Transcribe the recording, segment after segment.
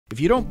If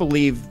you don't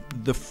believe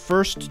the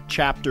first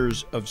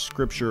chapters of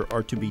Scripture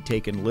are to be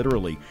taken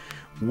literally,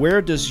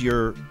 where does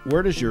your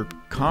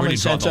common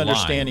sense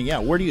understanding? Yeah,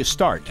 where do you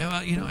start?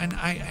 And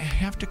I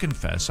have to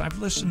confess, I've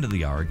listened to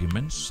the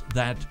arguments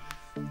that,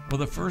 well,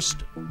 the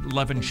first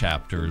 11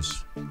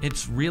 chapters,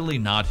 it's really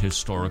not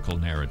historical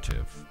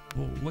narrative.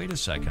 Well, wait a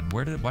second.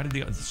 Why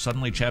did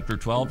suddenly chapter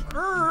 12?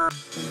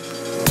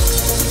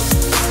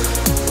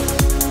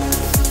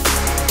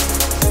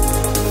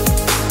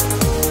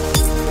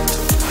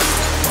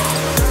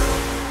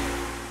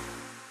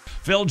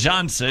 Phil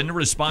Johnson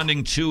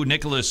responding to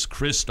Nicholas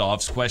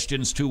Christoph's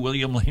questions to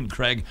William Lane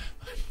Craig.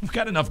 We've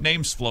got enough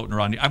names floating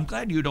around. I'm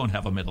glad you don't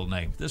have a middle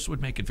name. This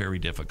would make it very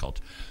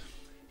difficult.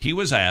 He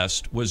was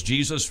asked, was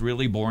Jesus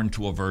really born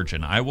to a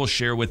virgin? I will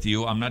share with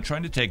you, I'm not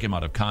trying to take him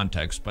out of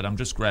context, but I'm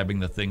just grabbing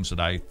the things that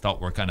I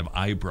thought were kind of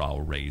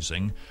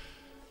eyebrow-raising.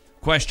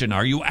 Question,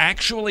 are you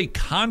actually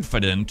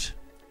confident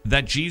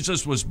that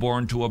Jesus was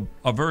born to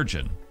a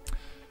virgin?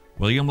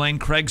 William Lane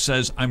Craig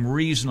says, I'm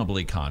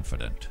reasonably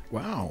confident.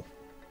 Wow.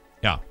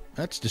 Yeah.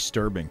 That's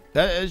disturbing.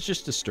 That is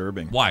just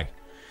disturbing. Why?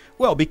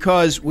 Well,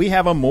 because we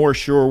have a more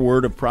sure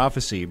word of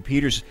prophecy.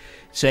 Peter's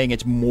saying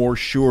it's more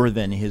sure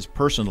than his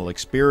personal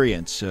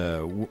experience.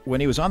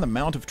 When he was on the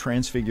Mount of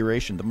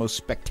Transfiguration, the most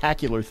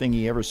spectacular thing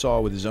he ever saw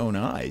with his own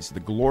eyes,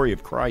 the glory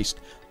of Christ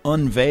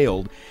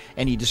unveiled,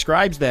 and he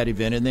describes that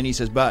event, and then he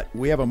says, but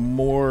we have a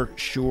more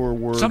sure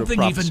word of prophecy.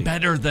 Something even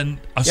better than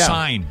a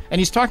sign.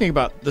 And he's talking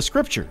about the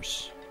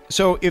Scriptures.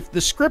 So if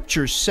the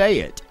Scriptures say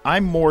it,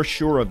 I'm more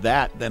sure of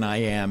that than I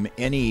am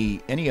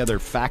any other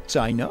facts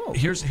I know.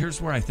 Here's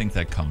where I think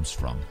that comes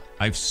from.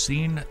 I've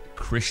seen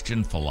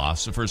Christian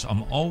philosophers.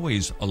 I'm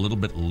always a little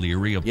bit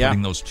leery of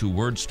putting those two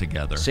words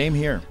together. Same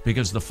here.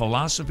 Because the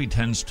philosophy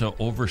tends to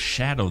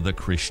overshadow the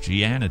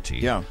Christianity.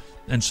 Yeah.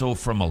 And so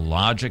from a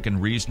logic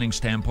and reasoning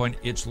standpoint,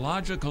 it's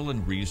logical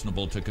and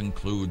reasonable to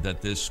conclude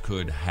that this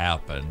could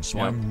happen. So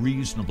I'm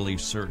reasonably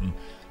certain.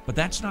 But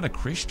that's not a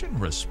Christian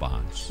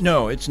response.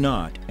 No, it's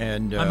not.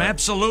 And I'm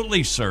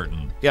absolutely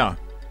certain. Yeah.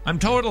 I'm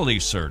totally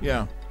certain.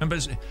 Yeah.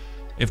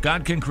 If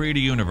God can create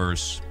a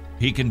universe,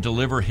 he can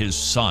deliver his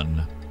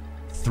son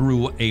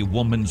through a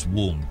woman's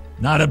womb.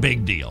 Not a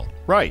big deal.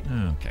 Right.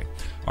 Okay.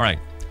 All right.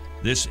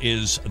 This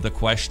is the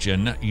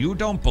question. You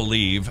don't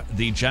believe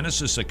the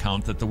Genesis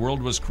account that the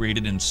world was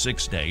created in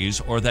 6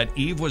 days or that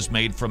Eve was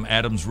made from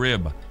Adam's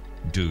rib,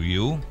 do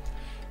you?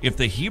 If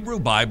the Hebrew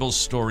Bible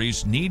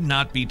stories need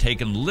not be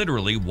taken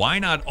literally, why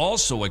not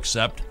also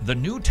accept the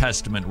New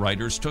Testament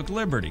writers took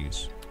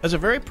liberties? That's a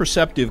very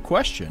perceptive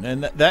question,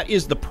 and that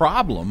is the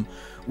problem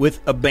with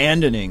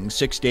abandoning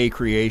six-day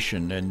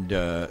creation and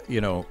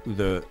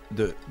the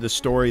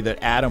story that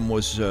Adam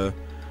was a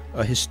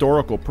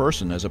historical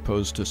person as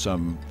opposed to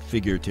some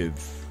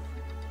figurative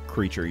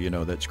creature,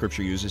 that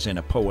Scripture uses in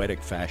a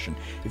poetic fashion.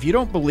 If you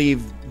don't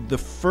believe the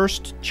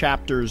first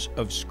chapters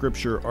of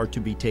Scripture are to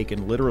be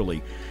taken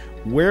literally,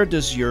 where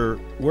does your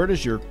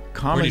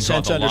common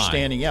sense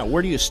understanding? Yeah,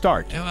 where do you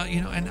start?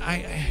 And I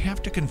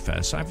have to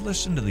confess, I've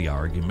listened to the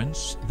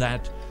arguments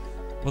that,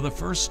 well, the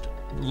first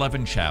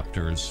 11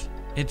 chapters,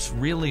 it's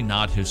really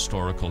not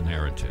historical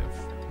narrative.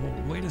 Well,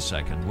 wait a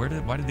second.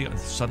 Why did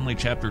suddenly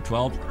chapter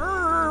 12?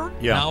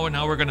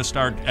 Now we're going to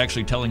start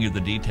actually telling you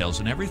the details,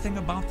 and everything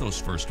about those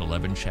first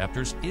 11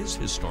 chapters is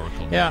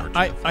historical narrative.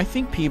 Yeah, I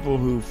think people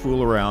who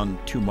fool around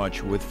too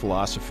much with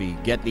philosophy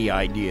get the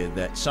idea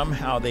that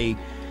somehow they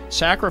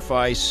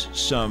sacrifice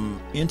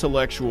some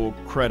intellectual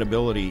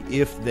credibility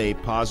if they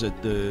posit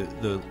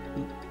the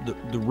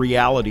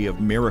reality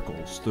of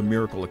miracles, the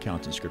miracle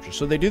accounts in Scripture.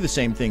 So they do the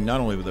same thing not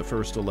only with the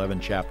first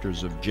 11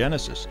 chapters of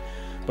Genesis,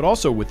 but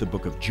also with the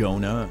book of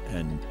Jonah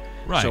and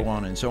so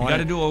on and so on. You got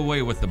to do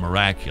away with the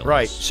miraculous.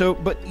 Right. So,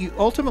 but you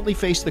ultimately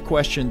face the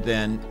question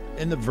then,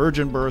 in the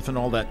virgin birth and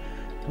all that,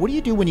 what do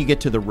you do when you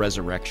get to the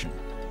resurrection?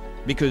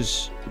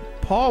 Because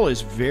Paul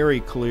is very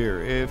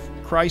clear. If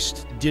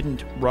Christ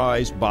didn't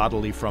rise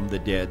bodily from the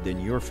dead, then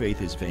your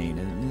faith is vain,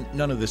 and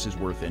none of this is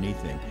worth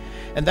anything.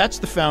 And that's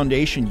the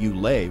foundation you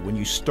lay when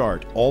you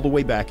start all the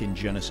way back in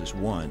Genesis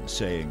 1,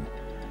 saying,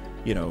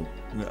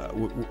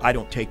 I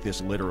don't take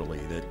this literally,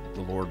 that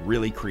the Lord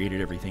really created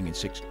everything in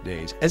 6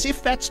 days, as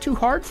if that's too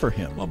hard for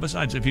him. Well,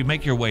 besides, if you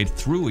make your way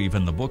through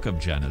even the book of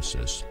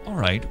Genesis, all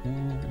right,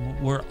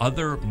 were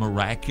other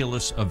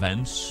miraculous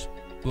events?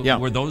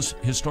 Were those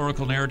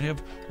historical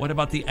narrative? What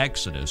about the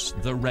Exodus,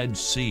 the Red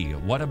Sea?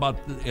 What about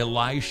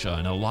Elisha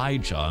and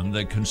Elijah and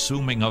the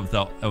consuming of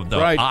the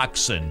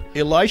oxen?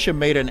 Elisha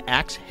made an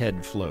axe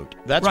head float.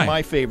 That's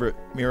my favorite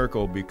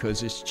miracle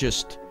because it's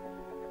just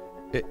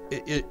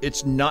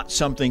it's not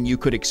something you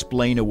could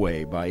explain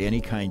away by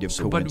any kind of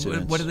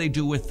coincidence. But what do they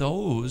do with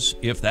those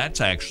if that's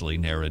actually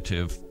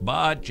narrative?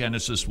 But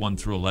Genesis 1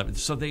 through 11.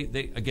 So they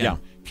again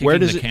kicking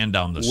the can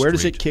down the street. Where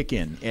does it kick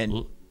in?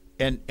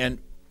 And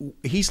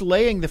he's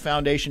laying the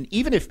foundation,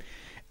 even if,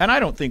 and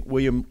I don't think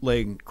William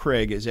Lane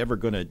Craig is ever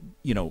going to,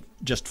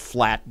 just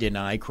flat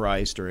deny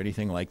Christ or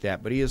anything like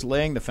that, but he is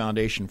laying the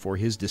foundation for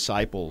his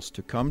disciples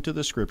to come to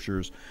the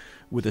Scriptures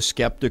with a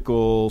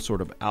skeptical,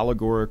 sort of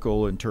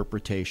allegorical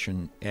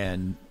interpretation,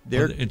 and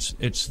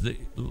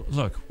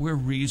look, we're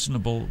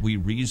reasonable, we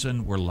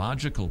reason, we're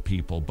logical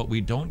people, but we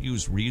don't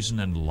use reason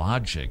and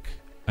logic,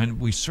 and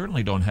we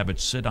certainly don't have it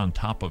sit on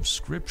top of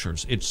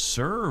scriptures. It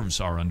serves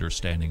our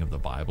understanding of the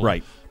Bible,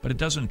 right, but it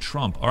doesn't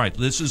trump. All right,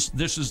 this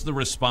is the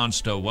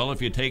response to, well,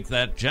 if you take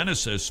that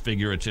Genesis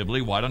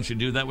figuratively, why don't you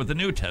do that with the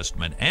New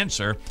Testament?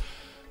 Answer: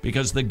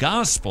 because the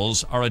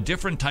Gospels are a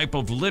different type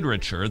of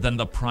literature than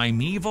the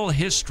primeval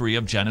history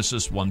of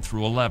Genesis 1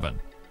 through 11.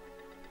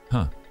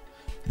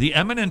 The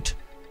eminent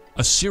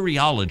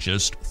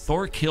Assyriologist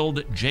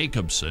Thorkild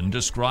Jacobson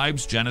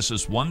describes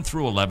Genesis 1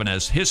 through 11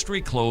 as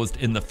history clothed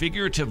in the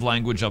figurative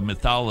language of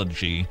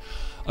mythology,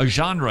 a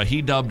genre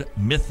he dubbed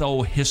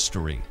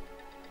mytho-history.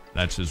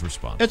 That's his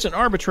response. It's an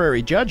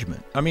arbitrary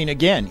judgment. I mean,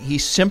 again, he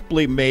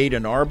simply made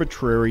an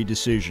arbitrary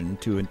decision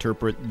to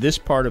interpret this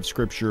part of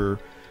Scripture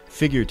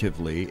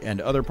figuratively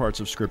and other parts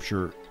of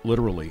Scripture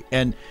literally.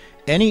 And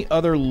any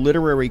other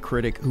literary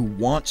critic who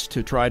wants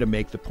to try to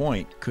make the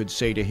point could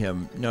say to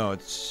him, no,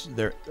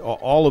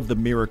 all of the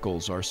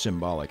miracles are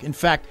symbolic. In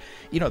fact,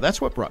 that's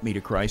what brought me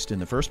to Christ in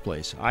the first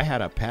place. I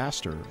had a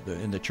pastor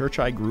in the church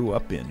I grew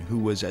up in who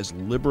was as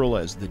liberal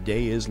as the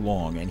day is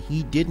long, and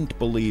he didn't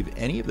believe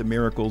any of the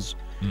miracles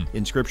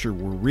in Scripture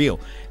were real.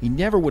 He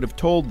never would have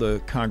told the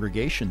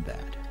congregation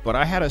that. But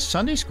I had a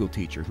Sunday school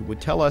teacher who would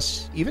tell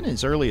us, even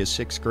as early as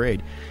 6th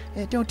grade,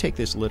 don't take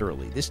this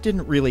literally. This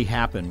didn't really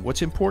happen.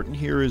 What's important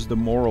here is the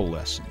moral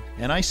lesson.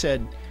 And I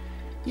said,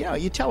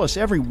 you tell us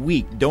every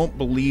week, don't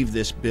believe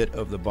this bit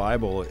of the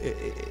Bible.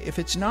 If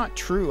it's not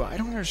true, I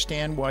don't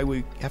understand why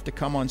we have to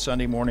come on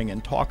Sunday morning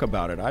and talk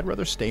about it. I'd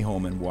rather stay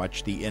home and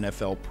watch the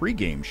NFL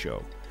pregame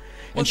show.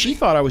 And she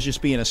thought I was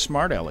just being a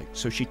smart aleck.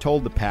 So she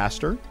told the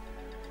pastor.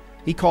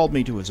 He called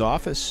me to his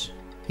office.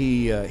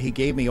 He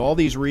gave me all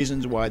these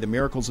reasons why the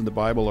miracles in the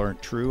Bible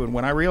aren't true. And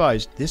when I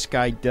realized this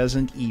guy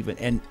doesn't even,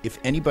 and if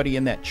anybody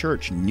in that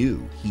church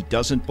knew, he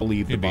doesn't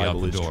believe the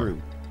Bible is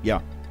true.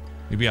 Yeah.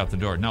 He'd be out the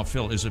door. Now,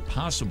 Phil, is it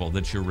possible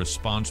that your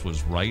response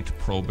was right,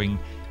 probing,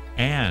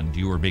 and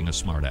you were being a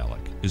smart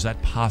aleck? Is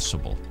that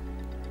possible?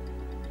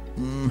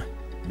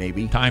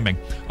 Maybe. Timing.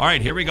 All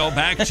right, here we go.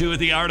 Back to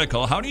the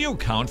article. How do you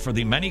account for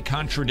the many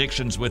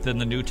contradictions within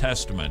the New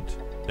Testament?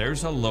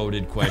 There's a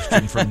loaded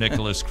question from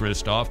Nicholas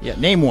Christoph. Yeah,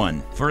 name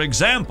one. For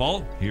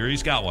example, here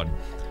he's got one.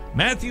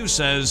 Matthew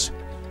says,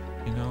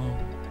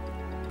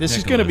 this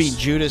is going to be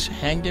Judas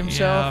hanged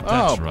himself?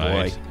 Yeah, that's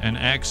right. Boy. And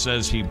Acts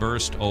says he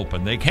burst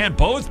open. They can't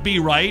both be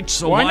right,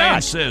 so why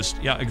insist?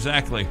 Yeah,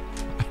 exactly.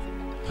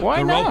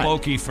 Why not? The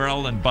rope Okie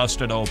fell and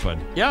busted open.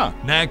 Yeah.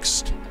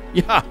 Next.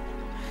 Yeah.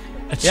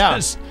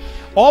 Says,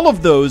 all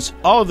of those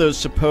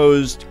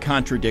supposed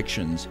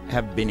contradictions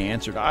have been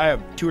answered. I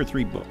have 2 or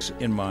 3 books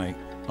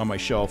on my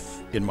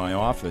shelf in my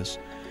office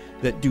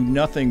that do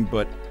nothing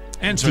but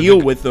deal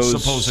with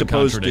those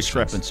supposed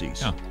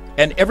discrepancies. Yeah.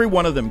 And every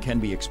one of them can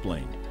be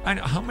explained. I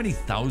know, how many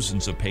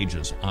thousands of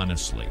pages,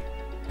 honestly,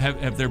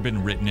 have there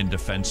been written in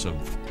defense of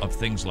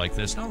things like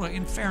this? No,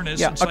 in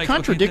fairness, it's like,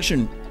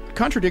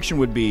 contradiction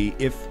would be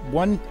if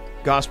one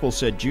gospel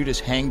said Judas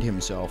hanged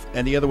himself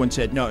and the other one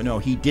said, no,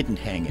 he didn't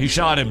hang himself. He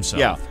shot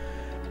himself.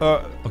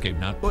 Yeah. Okay,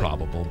 not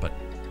probable, but...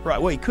 Right,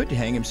 well, he could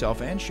hang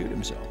himself and shoot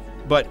himself.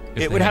 But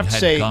it would have to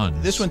say,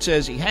 guns. This one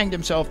says he hanged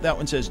himself, that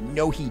one says,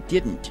 no, he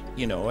didn't,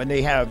 and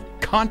they have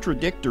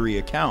contradictory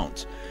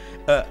accounts.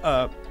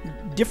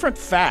 Different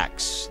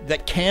facts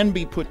that can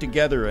be put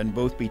together and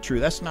both be true.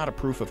 That's not a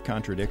proof of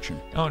contradiction.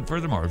 Oh, and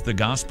furthermore, if the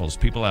Gospels,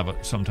 people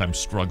sometimes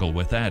struggle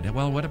with that.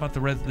 Well, what about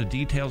the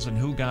details and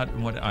who got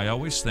and what? I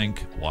always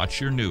think,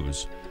 watch your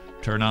news.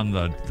 Turn on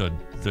the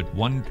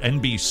one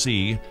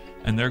NBC,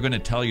 and they're going to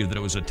tell you that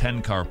it was a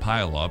 10-car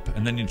pileup,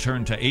 and then you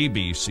turn to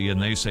ABC,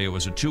 and they say it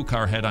was a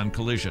 2-car head-on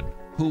collision.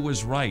 Who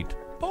was right?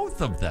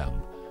 Both of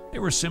them. They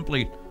were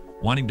simply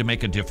wanting to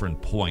make a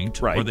different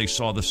point, right, or they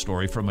saw the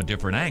story from a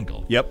different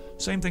angle.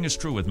 Yep. Same thing is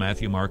true with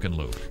Matthew, Mark, and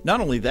Luke.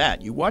 Not only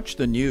that, you watch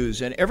the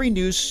news, and every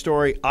news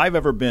story I've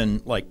ever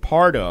been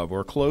part of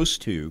or close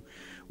to,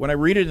 when I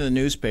read it in the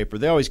newspaper,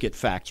 they always get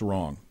facts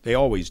wrong. They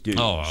always do.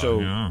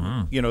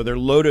 They're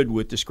loaded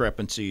with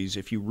discrepancies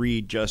if you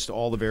read just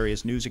all the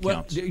various news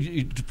accounts.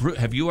 Well,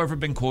 have you ever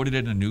been quoted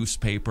in a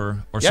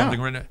newspaper or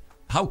something?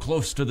 How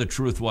close to the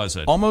truth was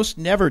it? Almost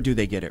never do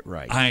they get it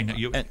right. I know.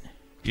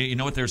 You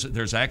know what?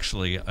 There's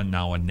actually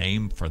now a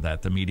name for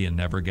that. The media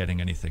never getting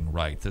anything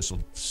right. This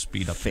will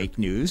speed up. Fake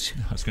news?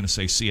 I was going to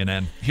say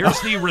CNN. Here's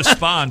the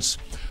response.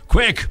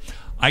 Quick.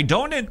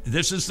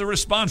 This is the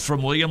response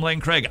from William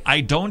Lane Craig.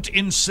 I don't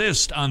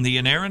insist on the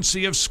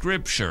inerrancy of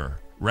Scripture.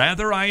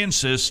 Rather, I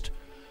insist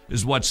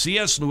is what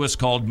C.S. Lewis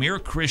called mere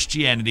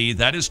Christianity.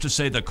 That is to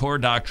say, the core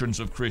doctrines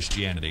of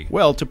Christianity.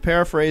 Well, to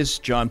paraphrase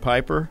John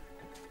Piper,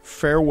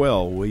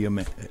 farewell, William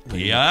Lane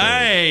Craig.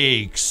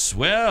 Yikes.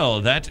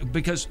 Well,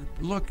 because,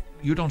 look,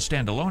 you don't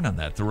stand alone on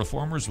that. The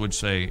Reformers would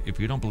say, if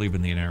you don't believe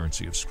in the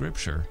inerrancy of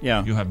Scripture,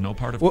 you have no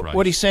part of Christ.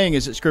 What he's saying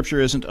is that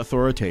Scripture isn't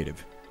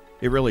authoritative.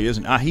 It really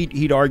isn't.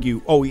 He'd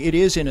argue, it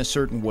is in a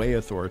certain way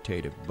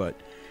authoritative, but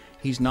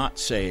He's not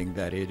saying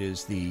that it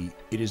is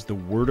the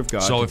Word of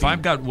God. So if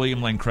I've got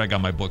William Lane Craig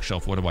on my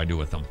bookshelf, what do I do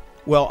with them?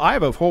 Well, I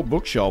have a whole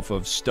bookshelf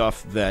of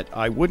stuff that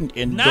I wouldn't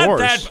endorse. Not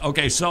that.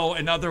 Okay, so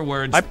in other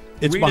words,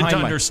 it's read it to behind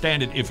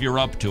understand it if you're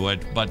up to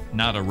it, but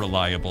not a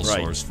reliable Right.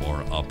 source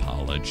for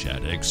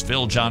apologetics.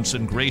 Phil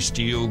Johnson, grace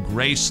to you,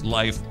 Grace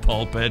Life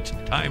Pulpit.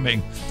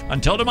 Timing.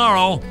 Until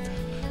tomorrow,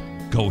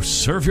 go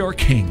serve your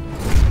King.